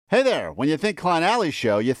Hey there, when you think Klein Alley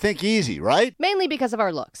Show, you think easy, right? Mainly because of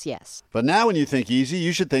our looks, yes. But now when you think easy,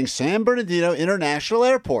 you should think San Bernardino International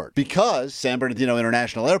Airport. Because San Bernardino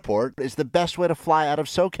International Airport is the best way to fly out of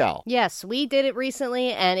SoCal. Yes, we did it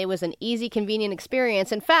recently, and it was an easy, convenient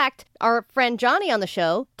experience. In fact, our friend Johnny on the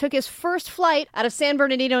show took his first flight out of San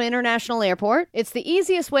Bernardino International Airport. It's the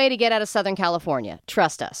easiest way to get out of Southern California.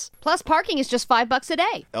 Trust us. Plus, parking is just $5 a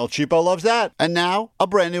day. El Cheapo loves that. And now, a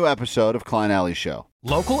brand new episode of Klein Alley Show.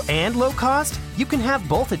 Local and low cost? You can have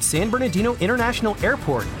both at San Bernardino International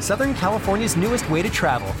Airport, Southern California's newest way to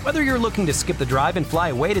travel. Whether you're looking to skip the drive and fly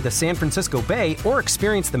away to the San Francisco Bay or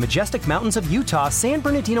experience the majestic mountains of Utah, San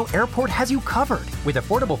Bernardino Airport has you covered. With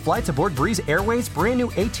affordable flights aboard Breeze Airways' brand new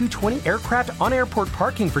A220 aircraft on airport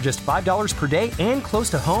parking for just $5 per day and close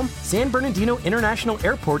to home, San Bernardino International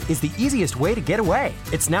Airport is the easiest way to get away.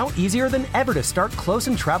 It's now easier than ever to start close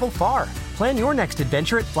and travel far. Plan your next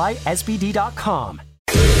adventure at flysbd.com.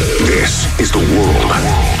 This is the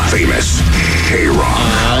world-famous K-Rock.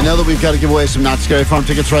 I know that we've got to give away some Not Scary Farm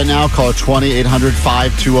tickets right now. Call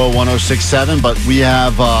 1-800-520-1067. But we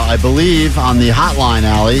have, I believe, on the hotline,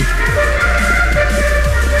 Allie,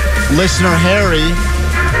 listener Harry,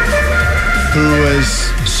 who has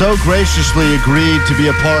so graciously agreed to be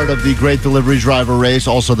a part of the Great Delivery Driver race,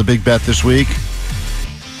 also the big bet this week.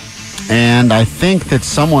 And I think that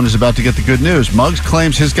someone is about to get the good news. Muggs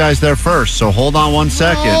claims his guy's there first, so hold on 1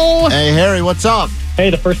 second. No. Hey, Harry, what's up? Hey,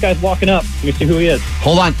 the first guy's walking up. Let me see who he is.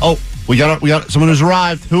 Hold on. Oh, we got someone who's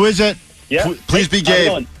arrived. Who is it? Yeah. Please be How's it Gabe.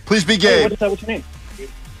 going? Please be Hey, Gabe. what's your name?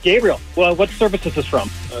 Gabriel. Well, what service is this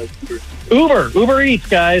from? Uber Eats,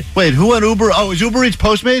 guys. Wait, who on Uber? Oh, is Uber Eats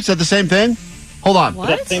Postmates? Is that the same thing? Hold on. Is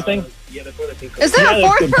that the same thing? Is there a Yeah,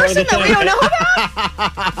 fourth that's part of person the that we don't know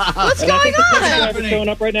about? What's And I going think the second on? driver's showing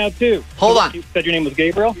up right now, too. Hold on. You said your name was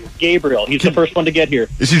Gabriel? Gabriel. He's the first one to get here.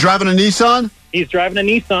 Is he driving a Nissan? He's driving a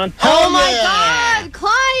Nissan. Oh my yeah. God,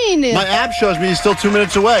 Klein! My app shows me he's still 2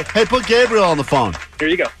 minutes away. Hey, put Gabriel on the phone. Here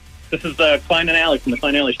you go. This is Klein and Alex from the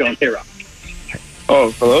Klein Alley Show on K-Rock.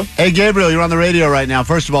 Oh, hello? Hey, Gabriel, you're on the radio right now.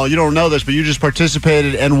 First of all, you don't know this, but you just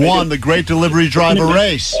participated and won the Great Delivery Driver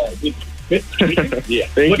race. Yeah.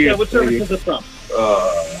 Thank you. What service is this from?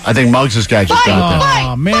 I think Muggs' guy just got there.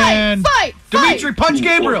 Fight, man. Fight! Dimitri, punch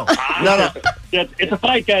Gabriel. No. Yeah, it's a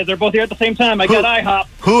fight, guys. They're both here at the same time. I got IHOP.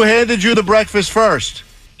 Who handed you the breakfast first?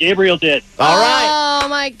 Gabriel did. All right. Oh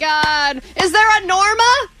my God! Is there a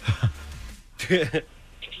Norma?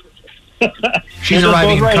 She's They're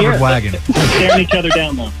arriving in both right covered here. wagon. Staring each other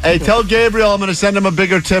down, though. Hey, tell Gabriel I'm going to send him a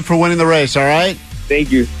bigger tip for winning the race, all right?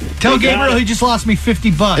 Thank you. Tell Gabriel he just lost me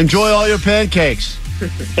 $50. Enjoy all your pancakes.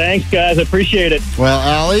 Thanks, guys. I appreciate it. Well,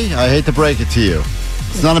 Allie, I hate to break it to you.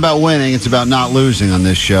 It's not about winning, it's about not losing on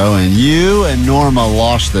this show, and you and Norma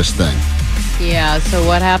lost this thing. Yeah, so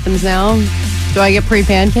what happens now? Do I get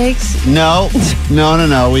pancakes? No.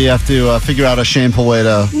 We have to figure out a shameful way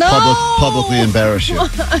to No! publicly embarrass you.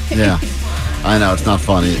 Yeah. I know, it's not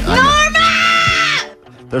funny. Norma!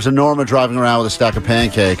 There's a Norma driving around with a stack of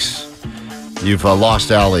pancakes. You've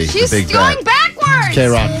lost Allie, She's the big going bet. backwards!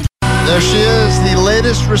 K-Rock. There she is, the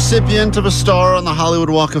latest recipient of a star on the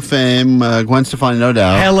Hollywood Walk of Fame. Gwen Stefani, no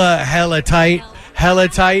doubt. Hella tight. Hella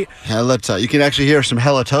tight. You can actually hear some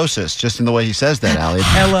halitosis just in the way he says that, Allie.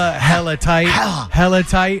 Hella tight. Hella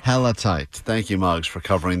tight. Hella tight. Thank you, Muggs, for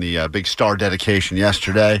covering the big star dedication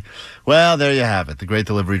yesterday. Well, there you have it. The Great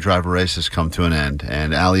Delivery Driver race has come to an end,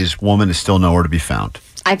 and Allie's woman is still nowhere to be found.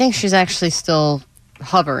 I think she's actually still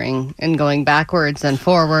hovering and going backwards and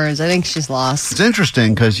forwards. I think she's lost. It's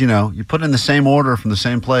interesting because, you put in the same order from the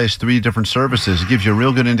same place, 3 different services. It gives you a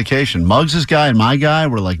real good indication. Muggs' guy and my guy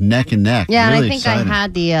were like neck and neck. Yeah, really and I think exciting.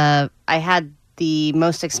 I had the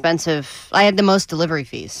most expensive. I had the most delivery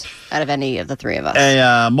fees out of any of the 3 of us.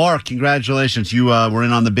 Hey, Mark, congratulations. You were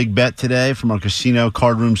in on the big bet today from our casino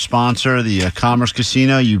card room sponsor, the Commerce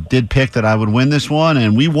Casino. You did pick that I would win this one,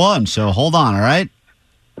 and we won. So hold on, all right?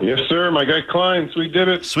 Yes, sir. My guy Klein, sweet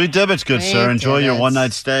dibbit. Sweet dibbits, good Sweet sir. Enjoy your dibbits.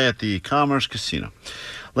 one-night stay at the Commerce Casino.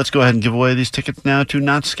 Let's go ahead and give away these tickets now to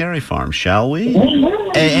Not Scary Farm, shall we?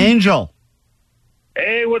 Hey, Angel.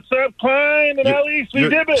 Hey, what's up, Klein and Ali? Sweet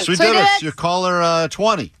dibbit. Sweet Sweet dibbits. dibbits. You're caller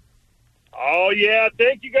 20. Oh, yeah.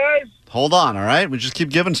 Thank you, guys. Hold on, all right? We just keep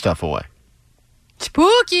giving stuff away.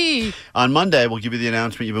 Spooky! On Monday, we'll give you the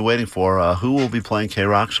announcement you've been waiting for. Who will be playing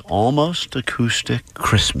K-Rock's Almost Acoustic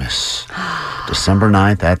Christmas. December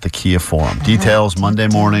 9th at the Kia Forum. Details Monday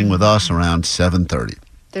morning with us around 7:30.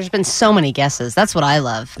 There's been so many guesses. That's what I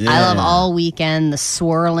love. Yeah. I love all weekend the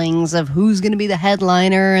swirlings of who's going to be the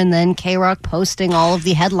headliner and then K-Rock posting all of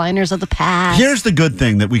the headliners of the past. Here's the good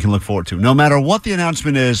thing that we can look forward to. No matter what the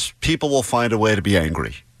announcement is, people will find a way to be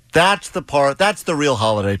angry. That's the part. That's the real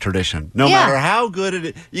holiday tradition. No matter how good it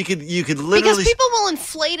is, you could literally because people will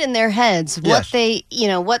inflate in their heads what Yes. they,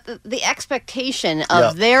 what the expectation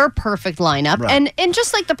of their perfect lineup, and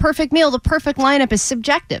just like the perfect meal, the perfect lineup is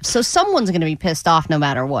subjective. So someone's going to be pissed off no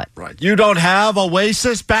matter what. Right. You don't have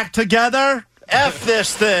Oasis back together? F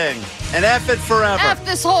this thing and F it forever. F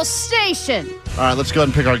this whole station. All right, let's go ahead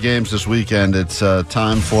and pick our games this weekend. It's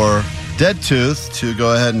time for Deadtooth to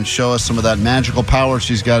go ahead and show us some of that magical power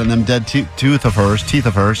she's got in them teeth of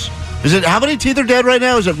hers. Is it, how many teeth are dead right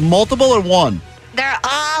now? Is it multiple or one? They're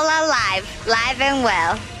all alive, live and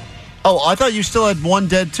well. Oh, I thought you still had one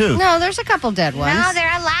dead tooth. No, there's a couple dead ones. No,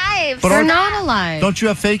 they're alive. But they're not alive. Don't you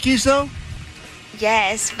have fakies, though?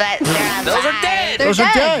 Yes, but they're alive. Those are dead. They're Those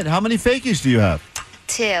are dead. How many fakies do you have?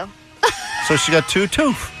 2. So she got two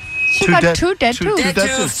tooth. She got two dead two tooth.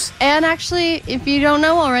 dead tooths. And actually, if you don't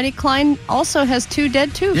know already, Klein also has 2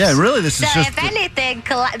 dead tooths. Yeah, really, this So is just... if anything,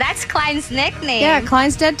 that's Klein's nickname. Yeah,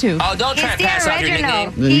 Klein's dead tooth. Oh, don't try He's to pass the off your original.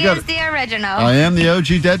 nickname. Yeah, you He got is it. the original. I am the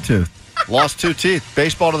OG dead tooth. Lost 2 teeth.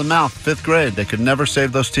 Baseball to the mouth. 5th grade. They could never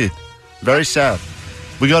save those teeth. Very sad.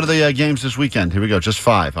 We go to the games this weekend. Here we go. Just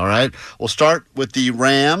 5, all right? We'll start with the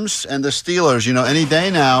Rams and the Steelers. You know, any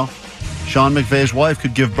day now, Sean McVay's wife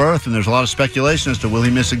could give birth, and there's a lot of speculation as to will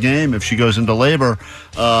he miss a game if she goes into labor.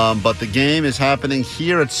 But the game is happening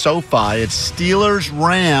here at SoFi. It's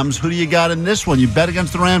Steelers-Rams. Who do you got in this one? You bet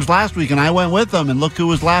against the Rams last week, and I went with them, and look who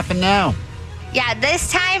was laughing now. Yeah, this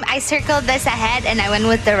time I circled this ahead and I went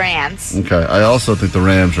with the Rams. Okay, I also think the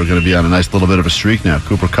Rams are going to be on a nice little bit of a streak now.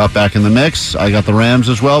 Cooper Kupp back in the mix. I got the Rams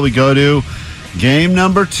as well. We go to game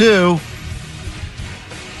number 2.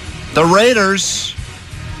 The Raiders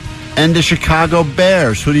and the Chicago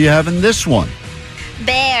Bears. Who do you have in this one?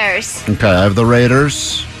 Bears. Okay, I have the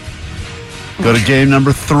Raiders. Go to game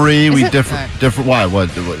number 3. We it? different. Why? What?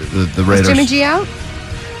 The Raiders? Is Jimmy G out?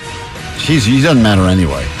 He doesn't matter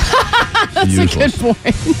anyway. That's Useless. a good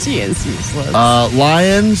point. He is useless.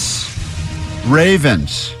 Lions,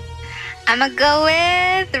 Ravens. I'm going to go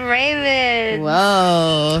with the Ravens.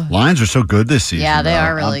 Whoa. Lions are so good this season. Yeah, they though.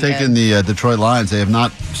 are really I'm taking the Detroit Lions. They have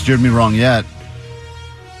not steered me wrong yet.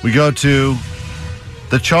 We go to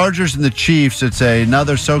the Chargers and the Chiefs. It's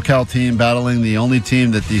another SoCal team battling the only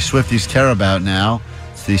team that the Swifties care about now.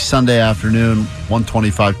 It's the Sunday afternoon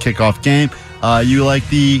 1:25 kickoff game. You like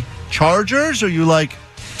the Chargers or you like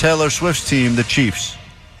Taylor Swift's team, the Chiefs?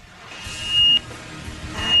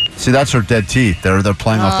 See, that's her dead teeth. They're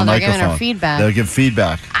playing off the they're microphone. giving her feedback. They'll give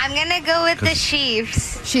feedback. I'm going to go with the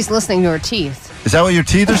Chiefs. She's listening to her teeth. Is that what your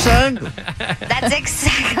teeth are saying? That's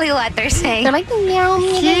exactly what they're saying. They're like, meow,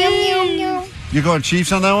 meow, meow, meow, meow. You're going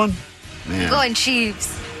Chiefs on that one? Man. I'm going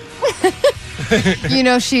Chiefs. You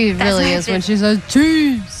know she really is when she says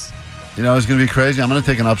cheese. You know, it's going to be crazy. I'm going to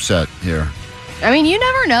take an upset here. I mean, you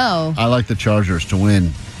never know. I like the Chargers to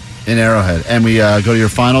win in Arrowhead. And we go to your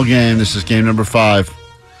final game. This is game number 5.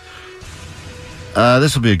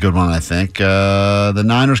 This will be a good one, I think. The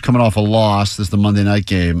Niners coming off a loss. This is the Monday night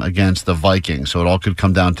game against the Vikings. So it all could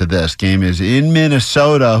come down to this. Game is in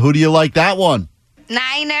Minnesota. Who do you like that one?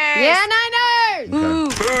 Niners. Yeah, Niners.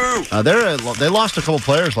 They lost a couple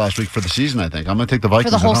players last week for the season, I think. I'm going to take the Vikings.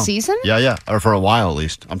 For the whole at home. season? Yeah. Or for a while, at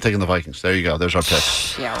least. I'm taking the Vikings. There you go. There's our pick.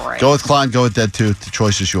 Yeah, right. Go with Klein. Go with Deadtooth. The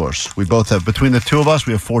choice is yours. We both have, between the two of us,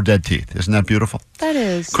 we have 4 dead teeth. Isn't that beautiful? That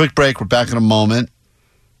is. Quick break. We're back in a moment.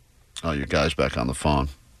 Oh, your guy's back on the phone.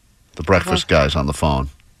 The breakfast guy's on the phone.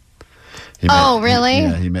 Really?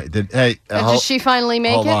 Yeah, he made. Hey, Did she finally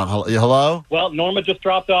make hold it? on. Hello? Well, Norma just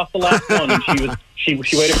dropped off the last one, and she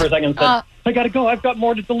waited for a second and said, I got to go. I've got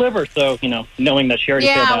more to deliver. So, knowing that she already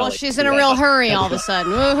filled Yeah, out, well, she's in a real hurry all of a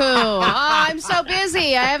sudden. Woohoo. Oh, I'm so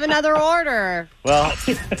busy. I have another order. Well,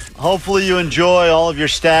 hopefully you enjoy all of your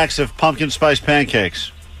stacks of pumpkin spice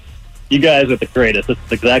pancakes. You guys are the greatest. This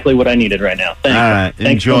is exactly what I needed right now. Thanks. All right.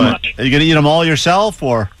 Thanks Enjoy so it. much. Are you going to eat them all yourself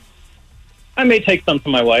or? I may take some to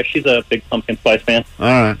my wife. She's a big pumpkin spice fan. All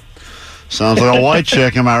right. Sounds like a white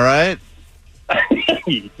chick. Am I right?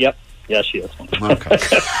 Yep. Yeah, she is. Okay.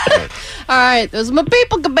 All right. Those are my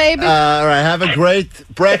people, baby. All right. Have a great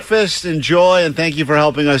breakfast. Enjoy. And thank you for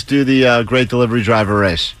helping us do the great delivery driver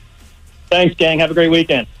race. Thanks, gang. Have a great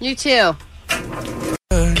weekend. You too.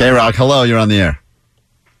 K-Rock, hello. You're on the air.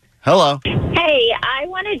 Hello. Hey, I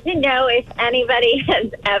wanted to know if anybody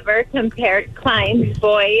has ever compared Klein's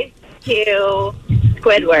voice to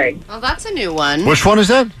Squidward. Oh, that's a new one. Which one is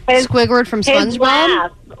that? Squidward from His SpongeBob?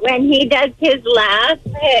 laugh. When he does his laugh,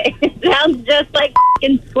 it sounds just like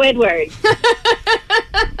f***ing Squidward.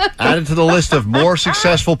 I Added to the list of more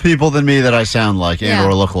successful people than me that I sound like and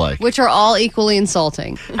or look like. Which are all equally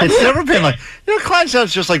insulting. It's never been like, Klein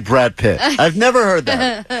sounds just like Brad Pitt. I've never heard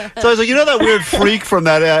that. So I was like, that weird freak from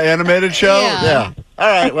that animated show? Yeah. All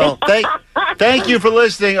right, well, thank you for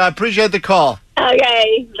listening. I appreciate the call.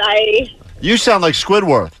 Okay, bye. You sound like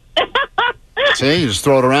Squidward. See, you just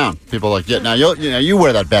throw it around. People are like, now you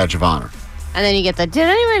wear that badge of honor. And then you get did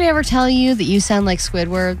anybody ever tell you that you sound like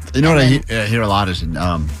Squidward? You know what I hear a lot is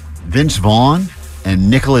Vince Vaughn and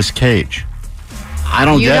Nicolas Cage. I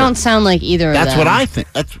don't get it. You don't sound like either of them. That's what I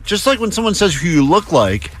think. That's just like when someone says who you look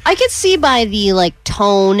like. I could see by the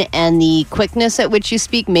tone and the quickness at which you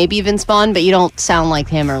speak, maybe Vince Vaughn, but you don't sound like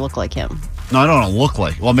him or look like him. No, I don't look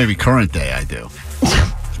like. Well, maybe current day I do.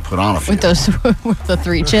 Put on a few. With the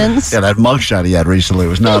 3 chins? Yeah, that mugshot he had recently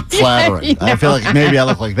was not flattering. I feel like maybe I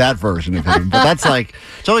look like that version of him. But that's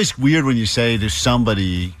it's always weird when you say to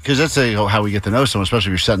somebody, because that's how we get to know someone, especially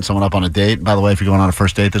if you're setting someone up on a date. By the way, if you're going on a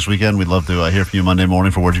first date this weekend, we'd love to hear from you Monday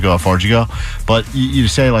morning for where'd you go, how far did you go. But you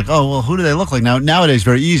say oh, well, who do they look like? Nowadays,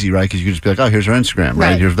 very easy, right? Because you can just be like, oh, here's their Instagram,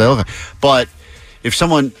 right? Here's what they look like. But if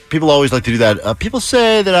people always like to do that. People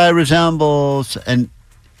say that I resemble, and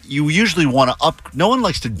you usually want to no one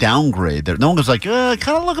likes to downgrade. No one goes like, kind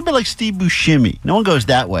of look a bit like Steve Buscemi. No one goes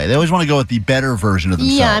that way. They always want to go with the better version of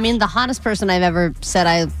themselves. Yeah, I mean, the hottest person I've ever said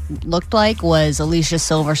I looked like was Alicia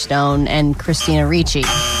Silverstone and Christina Ricci.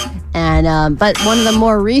 And but one of the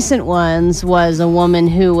more recent ones was a woman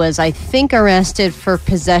who was, I think, arrested for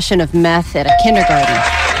possession of meth at a kindergarten.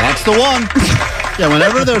 That's the one. Yeah,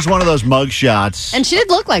 whenever there's one of those mug shots. And she did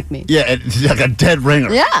look like me. Yeah, it's like a dead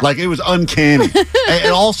ringer. Yeah. Like, it was uncanny.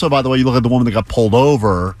 and also, by the way, you look at the woman that got pulled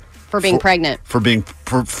over. For being pregnant. For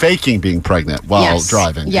faking being pregnant while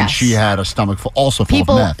driving. Yes. And she had a stomach full of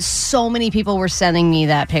meth. So many people were sending me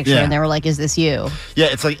that picture, and they were like, is this you? Yeah,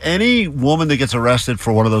 it's like any woman that gets arrested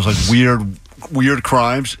for one of those weird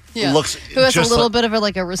crimes looks who has a little bit of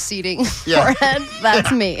a receding forehead.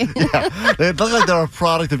 That's me. Yeah, they look like they're a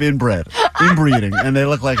product of inbreeding, and they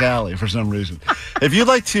look like Allie for some reason. If you'd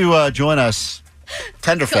like to join us,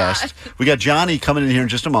 Tenderfest, we got Johnny coming in here in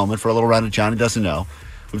just a moment for a little round of Johnny Doesn't Know.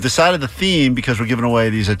 We've decided the theme, because we're giving away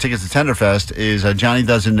these tickets to Tenderfest, is Johnny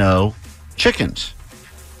Doesn't Know chickens.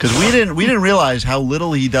 Because we didn't realize how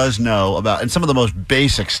little he does know about, and some of the most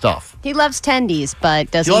basic stuff. He loves tendies, but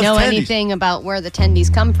does he know anything about where the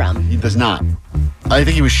tendies come from? He does not. I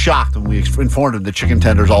think he was shocked when we informed him that chicken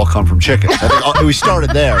tenders all come from chickens. I think we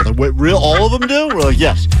started there. All of them do? We're like,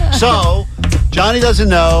 yes. So, Johnny Doesn't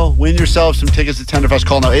Know. Win yourself some tickets to Tenderfest.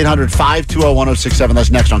 Call now 800-520-1067. That's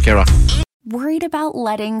next on K-Rock. Worried about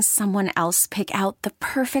letting someone else pick out the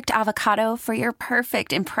perfect avocado for your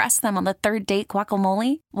perfect impress them on the third date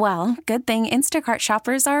guacamole? Well, good thing Instacart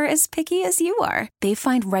shoppers are as picky as you are. They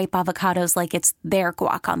find ripe avocados like it's their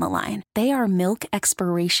guac on the line. They are milk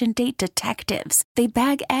expiration date detectives. They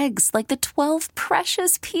bag eggs like the 12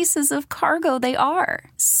 precious pieces of cargo they are.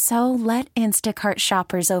 So let Instacart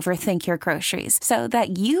shoppers overthink your groceries so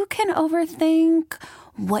that you can overthink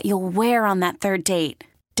what you'll wear on that third date.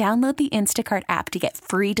 Download the Instacart app to get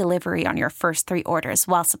free delivery on your first 3 orders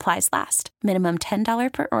while supplies last. Minimum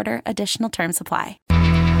 $10 per order. Additional terms apply. All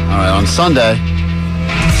right, on Sunday,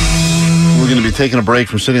 we're going to be taking a break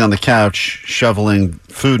from sitting on the couch, shoveling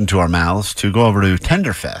food into our mouths to go over to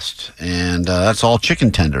Tenderfest. And that's all chicken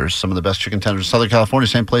tenders. Some of the best chicken tenders in Southern California.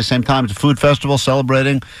 Same place, same time. It's a food festival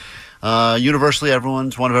celebrating universally one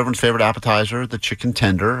of everyone's favorite appetizer, the chicken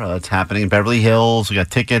tender. It's happening in Beverly Hills. We got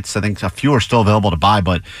tickets. I think a few are still available to buy,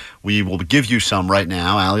 but we will give you some right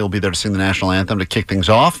now. Allie will be there to sing the national anthem to kick things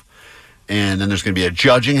off. And then there's going to be a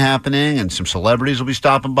judging happening, and some celebrities will be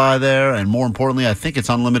stopping by there. And more importantly, I think it's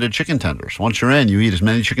unlimited chicken tenders. Once you're in, you eat as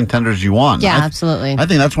many chicken tenders as you want. Yeah, absolutely. I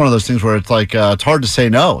think that's one of those things where it's like it's hard to say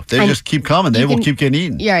no. If they just keep coming, they will keep getting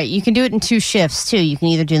eaten. Yeah, right. You can do it in 2 shifts, too. You can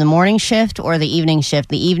either do the morning shift or the evening shift.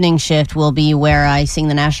 The evening shift will be where I sing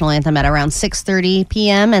the national anthem at around 6:30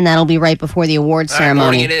 p.m., and that'll be right before the awards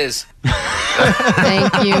ceremony. Morning it is.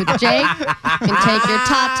 Thank you, Jake. You can take your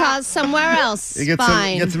tatas somewhere else. You get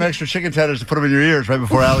some extra chicken tenders to put them in your ears right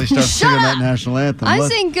before Allie starts singing that national anthem. I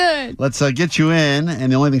sing good. Let's get you in,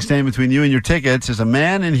 and the only thing standing between you and your tickets is a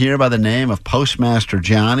man in here by the name of Postmaster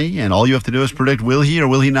Johnny, and all you have to do is predict will he or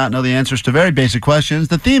will he not know the answers to very basic questions.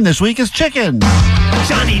 The theme this week is chicken.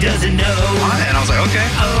 Johnny doesn't know. And I was like, okay.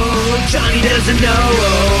 Oh, Johnny doesn't know.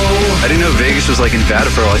 I didn't know Vegas was like in Nevada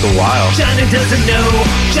for like a while. Johnny doesn't know.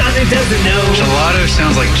 Johnny doesn't know. Gelato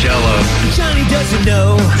sounds like Jello. Johnny doesn't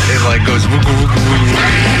know. It like goes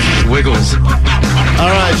wiggles. All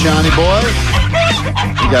right, Johnny boy.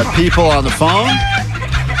 You got people on the phone.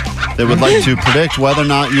 They would like to predict whether or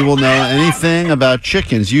not you will know anything about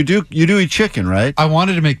chickens. You do eat chicken, right? I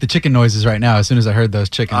wanted to make the chicken noises right now as soon as I heard those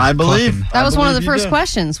chickens. I believe. clucking. That was one of the first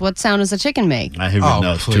questions. What sound does a chicken make? I hear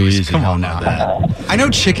no, it's too easy. Come on now. I know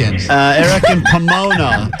chickens. Eric and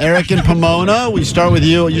Pomona. Eric and Pomona, we start with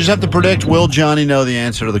you. You just have to predict, will Johnny know the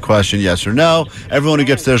answer to the question, yes or no? Everyone who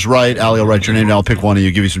gets theirs right, Allie will write your name and I'll pick one of you,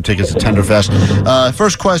 give you some tickets to Tenderfest.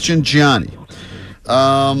 First question, Johnny.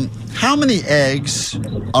 How many eggs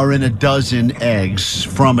are in a dozen eggs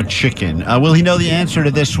from a chicken? Will he know the answer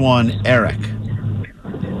to this one, Eric?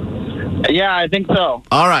 Yeah, I think so.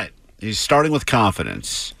 All right. He's starting with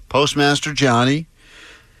confidence. Postmaster Johnny,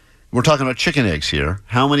 we're talking about chicken eggs here.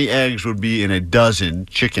 How many eggs would be in a dozen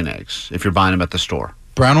chicken eggs if you're buying them at the store?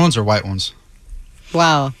 Brown ones or white ones?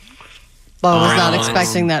 Wow. Well, I was not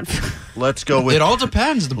expecting that. Let's go with... It all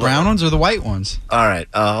depends. The brown ones or the white ones. All right.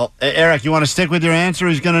 Eric, you want to stick with your answer?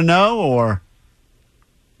 He's going to know, or...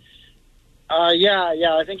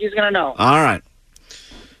 Yeah, I think he's going to know. All right.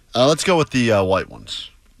 Let's go with the white ones.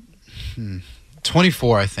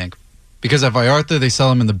 24, I think. Because at Vallarta, they sell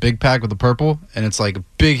them in the big pack with the purple, and it's like a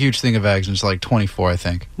big, huge thing of eggs, and it's like 24, I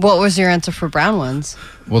think. What was your answer for brown ones?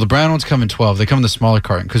 Well, the brown ones come in 12. They come in the smaller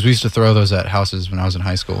carton, because we used to throw those at houses when I was in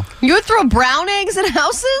high school. You would throw brown eggs in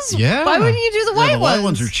houses? Yeah. Why wouldn't you do the white ones? The white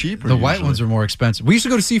ones are cheaper. The white ones are more expensive. We used to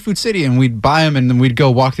go to Seafood City, and we'd buy them, and then we'd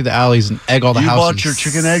go walk through the alleys and egg all the houses. You bought your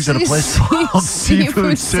chicken eggs at a place called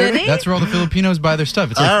Seafood City? That's where all the Filipinos buy their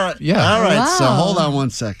stuff. It's like, all right. Yeah. All right, Wow. so hold on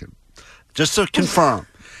one second. Just to confirm.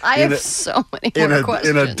 I have so many more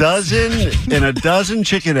questions. In a dozen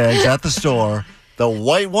chicken eggs at the store, the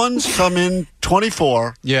white ones come in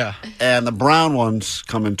 24. Yeah. And the brown ones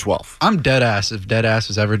come in 12. I'm dead ass if dead ass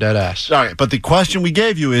is ever dead ass. All right, but the question we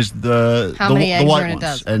gave you is the many eggs white are in a ones.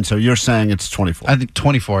 dozen? And so you're saying it's 24. I think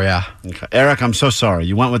 24, yeah. Okay. Eric, I'm so sorry.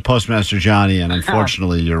 You went with Postmaster Johnny, and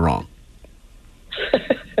unfortunately, you're wrong.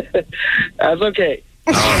 That's okay.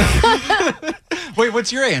 Wait,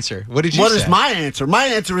 what's your answer? What did you say? What is my answer? My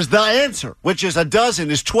answer is the answer, which is a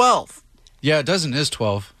dozen is 12. Yeah, a dozen is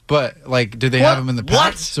 12. But, like, do they have them in the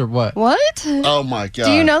packs or what? What? Oh, my God.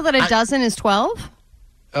 Do you know that a dozen is 12?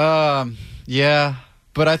 Yeah.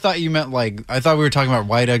 But I thought you meant, like, I thought we were talking about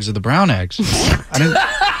white eggs or the brown eggs. I didn't...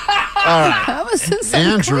 All right. How is this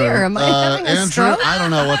Andrew, unclear? Am I having a Andrew, stroke? I don't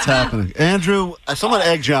know what's happening. Andrew, someone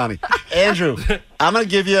egg Johnny. Andrew, I'm going to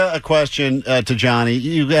give you a question to Johnny.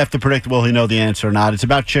 You have to predict will he know the answer or not. It's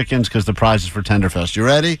about chickens because the prize is for Tenderfest. You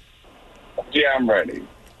ready? Yeah, I'm ready.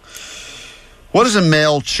 What is a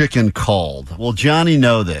male chicken called? Will Johnny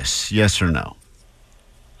know this? Yes or no?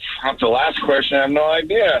 That's the last question. I have no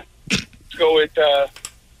idea. Let's go with,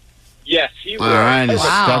 yes, he will. All right, he's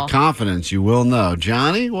Wow. got confidence. You will know.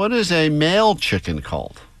 Johnny, what is a male chicken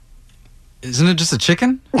called? Isn't it just a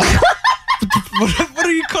chicken? What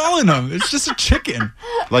are you calling them? It's just a chicken.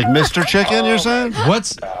 Like Mr. Chicken, you're saying?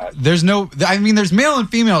 There's male and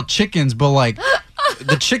female chickens, but like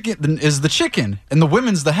the chicken is the chicken and the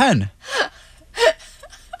women's the hen.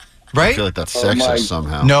 Right? I feel like that's sexist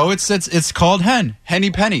somehow. No, it's called hen. Henny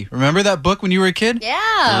Penny. Remember that book when you were a kid?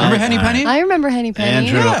 Yeah. Remember Henny Penny? I remember Henny Penny.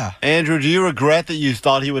 Andrew, do you regret that you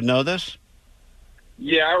thought he would know this?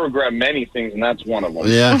 Yeah, I regret many things, and that's one of them.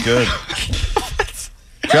 Yeah, good.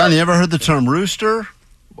 John, you ever heard the term rooster?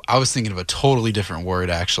 I was thinking of a totally different word,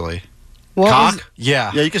 actually. Cock?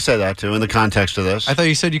 Yeah. Yeah, you could say that, too, in the context of this. I thought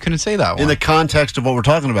you said you couldn't say that one. In the context of what we're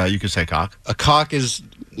talking about, you could say cock. A cock is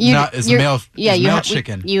You're- male you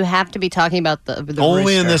chicken. You have to be talking about the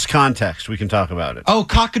Only in rooster. this context we can talk about it. Oh,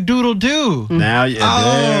 cock-a-doodle-doo. Now, there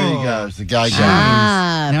you go. The guy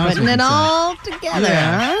got Now it's Putting it making all together. it.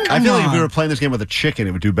 Huh? I feel like if we were playing this game with a chicken,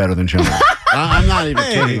 it would do better than John. I'm not even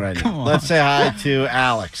kidding right now. Let's say hi to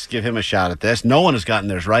Alex. Give him a shot at this. No one has gotten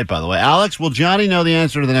theirs right, by the way. Alex, will Johnny know the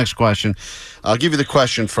answer to the next question? I'll give you the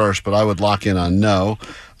question first, but I would lock in on no.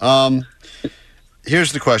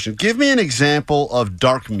 Here's the question. Give me an example of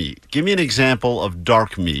dark meat. Give me an example of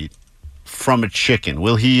dark meat from a chicken.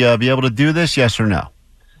 Will he be able to do this, yes or no?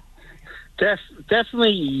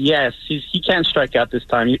 Definitely yes. He can't strike out this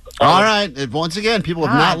time. All right. Once again, people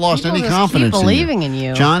have not lost people any just confidence keep believing in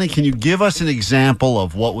you. Johnny, can you give us an example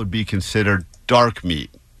of what would be considered dark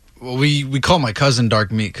meat? Well, we call my cousin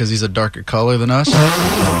dark meat because he's a darker color than us.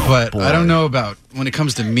 But I don't know about when it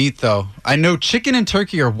comes to meat, though. I know chicken and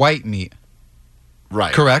turkey are white meat.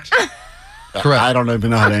 Right. Correct? Correct. I don't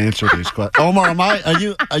even know how to answer these questions. Omar, are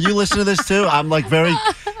you listening to this too? I'm like very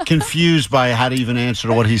confused by how to even answer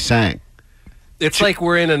to what he's saying. It's like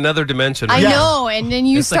we're in another dimension. I know, and then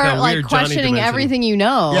you It's like start a like weird Johnny questioning dimension. everything you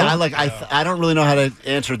know. Yeah, I don't really know how to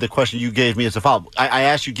answer the question you gave me as a follow-up. I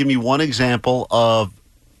asked you, give me one example of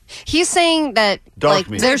He's saying that Dark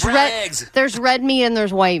meat. there's red meat and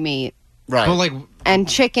there's white meat. Right. But and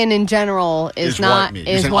chicken in general is not white meat.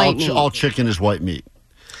 is You're white saying meat. all chicken is white meat.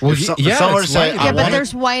 Well, if yeah, someone it's say, white. I but want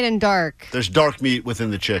there's white and dark. there's dark meat within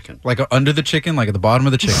the chicken. Like under the chicken, like at the bottom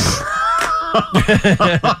of the chicken.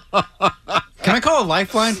 Can I call a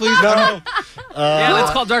lifeline, please? No. Yeah,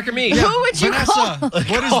 let's call darker meat. Who would you call?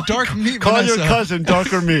 What is dark meat, Call Vanessa? your cousin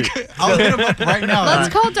darker meat. I'll hit him up right now. Let's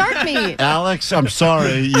call dark meat. Alex, I'm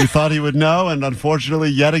sorry. You thought he would know, and unfortunately,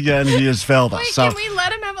 yet again, he has failed us. Wait, So can we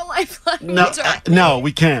let him have a lifeline? no,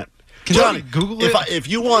 we can't. Can Johnny, you Google it? if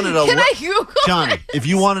you wanted a Can I Google Johnny, it? if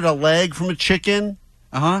you wanted a leg from a chicken,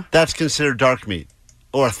 that's considered dark meat,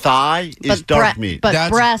 or a thigh is dark meat. But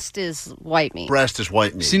breast is white meat. Breast is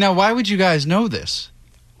white meat. See, now, why would you guys know this?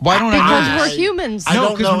 Why don't I know Because this? we're humans. I No,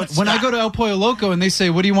 don't know. because when I go to El Pollo Loco and they say,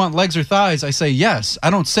 what do you want, legs or thighs? I say, yes. I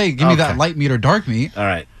don't say, give me that light meat or dark meat. All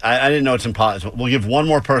right. I didn't know it's impossible. We'll give one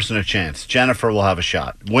more person a chance. Jennifer will have a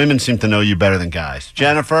shot. Women seem to know you better than guys.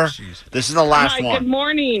 Jennifer, this is the last Hi, one. good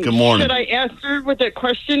morning. Good morning. Should I ask her with a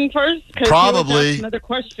question first? 'Cause Probably. he always asks another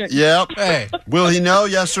question. Yep. Hey. Will he know,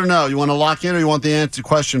 yes or no? You want to lock in or you want the answer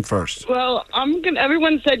question first? Well,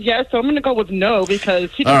 everyone said yes, so I'm going to go with no because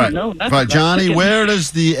he All doesn't right. know All nothing right, about Johnny, chicken. where does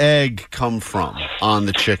the egg come from on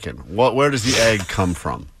the chicken? Where does the egg come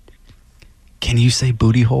from? Can you say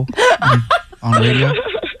booty hole on radio?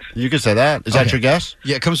 You can say that. Is that your guess?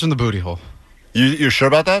 Yeah, it comes from the booty hole. You're sure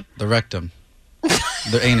about that? The rectum.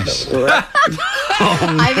 The anus.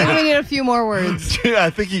 I think we need a few more words. I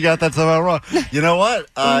think you got that somehow wrong. You know what?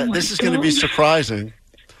 This is going to be surprising.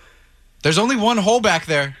 There's only one hole back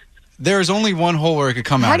there. There is only one hole where it could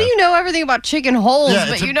come out How do of. you know everything about chicken holes,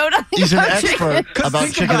 but you know nothing He's an about expert chicken? about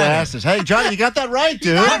think chicken about it. asses. Hey, Johnny, you got that right,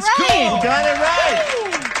 dude. That's cool. right. You got it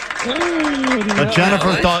right. But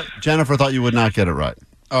Jennifer thought you would not get it right.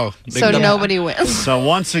 Oh, So nobody wins. So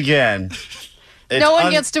once again, No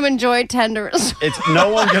one gets to enjoy tenders. no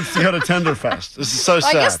one gets to go to Tenderfest. This is so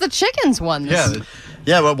sad. I guess the chickens won this.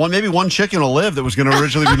 Yeah, but maybe one chicken will live that was going to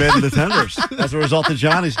originally be made into tenders as a result of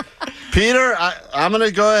Johnny's. Peter, I'm going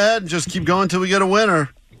to go ahead and just keep going until we get a winner.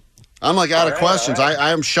 I'm out of questions. I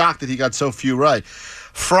am shocked that he got so few right.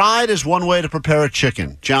 Fried is one way to prepare a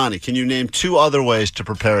chicken. Johnny, can you name 2 other ways to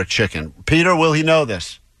prepare a chicken? Peter, will he know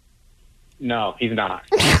this? No, he's not.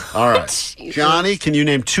 All right. Johnny, can you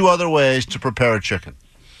name 2 other ways to prepare a chicken?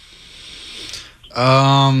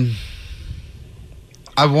 I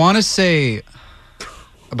want to say,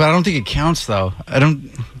 but I don't think it counts though.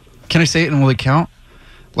 Can I say it and will it count?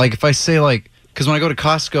 Like if I say because when I go to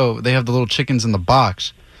Costco, they have the little chickens in the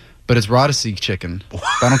box, but it's Rhodacy chicken. But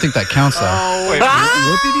I don't think that counts though. Oh, wait,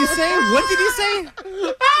 what did you say? What did you say?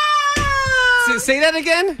 Say that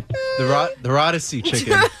again? The Rhodacy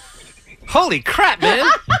chicken. Holy crap, man.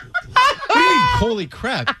 What do you mean, holy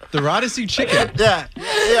crap? The Rhodacy chicken. Yeah,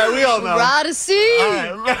 we all know. Rhodacy. All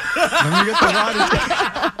right. Let me get the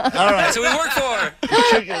Rhodacy. All right. That's what we work for.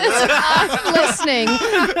 I'm listening.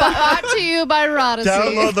 Brought to you by Rhodacy.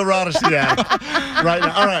 Download the Rhodacy app right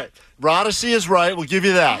now. All right. Rhodacy is right. We'll give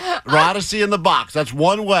you that. Rhodacy in the box. That's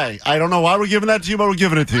one way. I don't know why we're giving that to you, but we're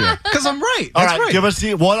giving it to you. Because I'm right. All That's right. Give us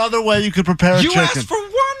one other way you could prepare a You chicken. asked for one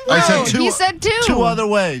way. I said He said 2. 2 other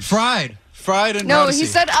ways. Fried and No, Rhodacy. he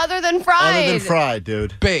said other than fried. Other than fried,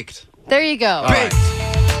 dude. Baked. There you go. Baked.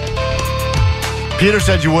 Peter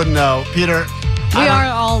said you wouldn't know. Peter, We are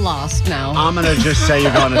all lost now. I'm going to just say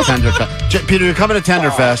you're going to Tenderfest. Peter, you're coming to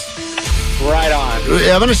Tenderfest. Right on.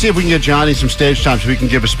 I'm going to see if we can get Johnny some stage time so we can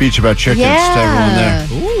give a speech about chickens to everyone there.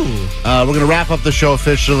 Ooh. We're going to wrap up the show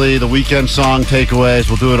officially. The weekend song takeaways.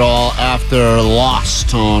 We'll do it all after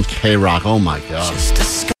Lost on K-Rock. Oh, my God.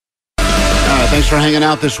 All right, thanks for hanging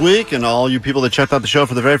out this week, and all you people that checked out the show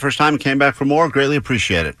for the very first time and came back for more, greatly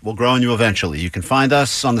appreciate it. We'll grow on you eventually. You can find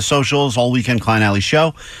us on the socials all weekend, Klein Alley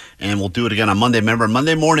Show, and we'll do it again on Monday. Remember,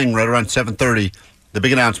 Monday morning, right around 7:30, the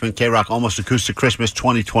big announcement, K-Rock Almost Acoustic Christmas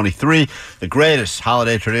 2023, the greatest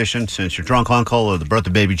holiday tradition since your drunk uncle or the birth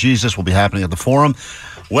of baby Jesus will be happening at the Forum,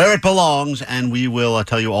 where it belongs, and we will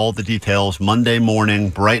tell you all the details Monday morning,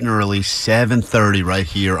 bright and early, 7:30, right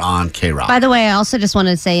here on K-Rock. By the way, I also just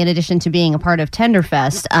wanted to say, in addition to being a part of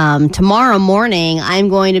Tenderfest, tomorrow morning I'm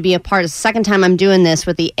going to be a part. It's the second time I'm doing this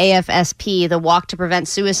with the AFSP, the Walk to Prevent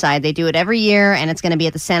Suicide. They do it every year, and it's going to be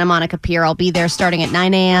at the Santa Monica Pier. I'll be there starting at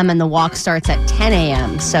 9 a.m., and the walk starts at 10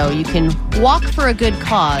 a.m., so you can walk for a good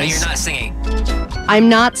cause. No, you're not singing. I'm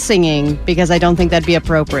not singing because I don't think that'd be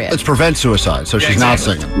appropriate. Let's prevent suicide, so she's not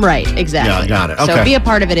singing. Right, exactly. Yeah, got it. So Okay. be a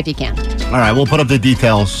part of it if you can. All right, we'll put up the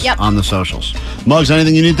details on the socials. Muggs,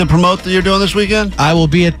 anything you need to promote that you're doing this weekend? I will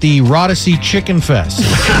be at the Rhodacy Chicken Fest.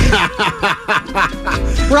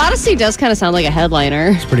 Roddesy does kind of sound like a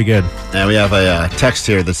headliner. It's pretty good. And we have a text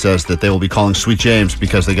here that says that they will be calling Sweet James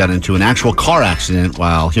because they got into an actual car accident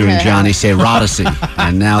while hearing Johnny say Roddesy.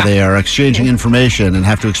 And now they are exchanging information and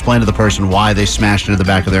have to explain to the person why they smashed into the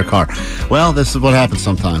back of their car. Well, this is what happens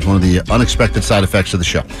sometimes. One of the unexpected side effects of the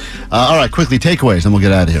show. All right, quickly, takeaways, and we'll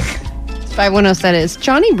get out of here. 510 said, is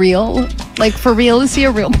Johnny real? Like, for real? Is he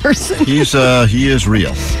a real person? He is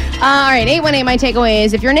real. All right, 818, my takeaway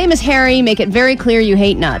is, if your name is Harry, make it very clear you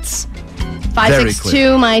hate nuts.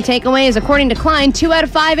 562, my takeaway is, according to Klein, 2 out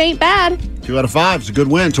of 5 ain't bad. 2 out of 5 is a good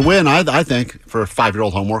win. It's a win, I think, for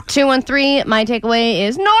 5-year-old homework. 213, my takeaway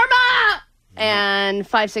is Norma! And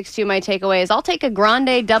 562, my takeaway is, I'll take a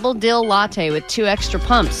grande double dill latte with 2 extra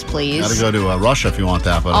pumps, please. Got to go to Russia if you want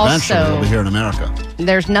that, but Also, eventually we'll be here in America.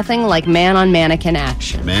 There's nothing like man on mannequin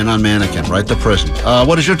action. Man on mannequin, right to prison.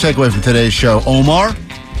 What is your takeaway from today's show, Omar?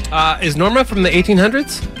 Is Norma from the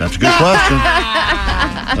 1800s? That's a good question.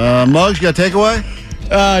 Muggs, you got a takeaway?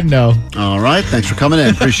 No. All right, thanks for coming in.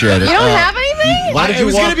 Appreciate it. You don't have anything? Why did it you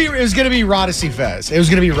was walk- gonna be Roddesy Fez. It was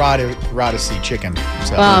gonna be Roddesy chicken.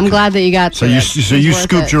 So. Well, I'm glad that you got So to you it. so It you was worth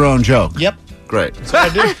scooped it. your own joke. Yep. Great. That's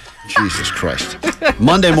what I do. Jesus Christ.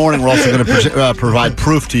 Monday morning, we're also going to provide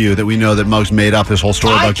proof to you that we know that Muggs made up his whole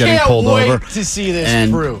story about getting pulled over. To see this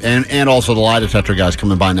And, proof. and also the lie detector guys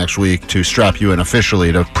coming by next week to strap you in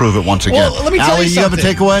officially to prove it once again. Well, let me tell Allie, you you have a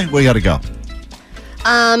something. takeaway? We got to go.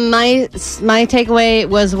 My takeaway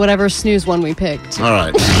was whatever snooze one we picked. All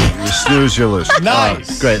right. You snooze, you lose.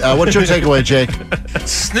 Nice. Great. What's your takeaway, Jake?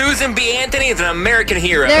 Snooze and B. Anthony is an American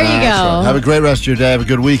hero. There you go. That's right. Have a great rest of your day. Have a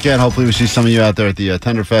good weekend. Hopefully we see some of you out there at the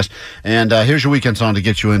Tenderfest. And here's your weekend song to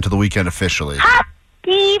get you into the weekend officially.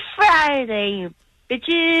 Happy Friday,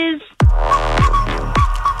 bitches.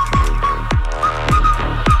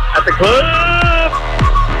 At the club.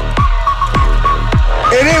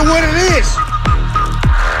 It ain't what it is.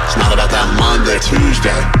 It's not about that Monday,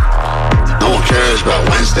 Tuesday. No one cares about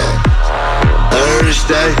Wednesday.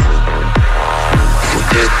 Thursday.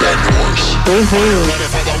 Forget that noise. Ready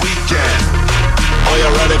for the weekend? Are you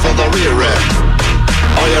ready for the rear end?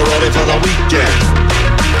 Are you ready for the weekend?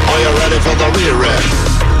 Are you ready for the rear end?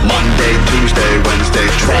 Monday, Tuesday, Wednesday,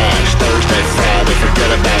 trash. Thursday, Friday,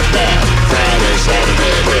 forget about that. Friday,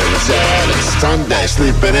 Saturday, where it's at. And Sunday,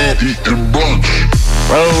 sleeping in, eating brunch.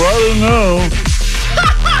 Well, I don't know.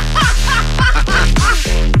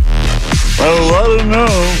 Well, I don't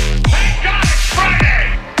know.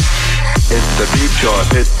 Hit the beach or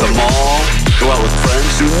hit the mall. Go out with friends,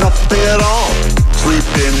 do nothing at all. Sleep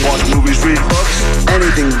in, watch movies, read books.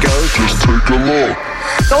 Anything goes, just take a look.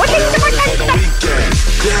 Are you ready for the weekend?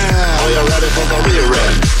 Yeah. Are you ready for the rear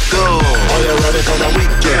end? Go. Are you ready for the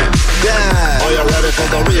weekend? Yeah. Are you ready for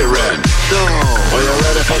the rear end? Go. Are you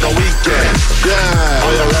ready for the weekend? Yeah.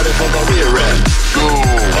 Are you ready for the rear end? Go.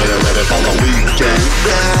 Are you ready for the weekend?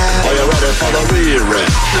 Yeah. Are you ready for the rear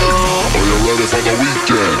end? Go. Are you ready for the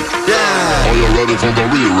weekend? Yeah. Are you ready for the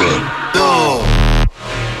rear end? Go.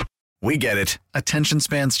 We get it. Attention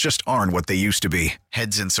spans just aren't what they used to be.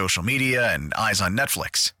 Heads in social media and eyes on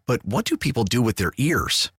Netflix. But what do people do with their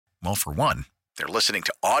ears? Well, for one, they're listening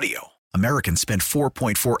to audio. Americans spend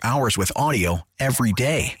 4.4 hours with audio every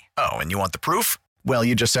day. Oh, and you want the proof? Well,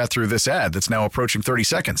 you just sat through this ad that's now approaching 30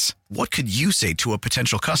 seconds. What could you say to a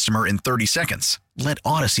potential customer in 30 seconds? Let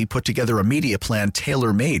Odyssey put together a media plan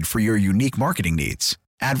tailor-made for your unique marketing needs.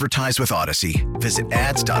 Advertise with Odyssey. Visit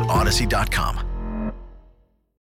ads.odyssey.com.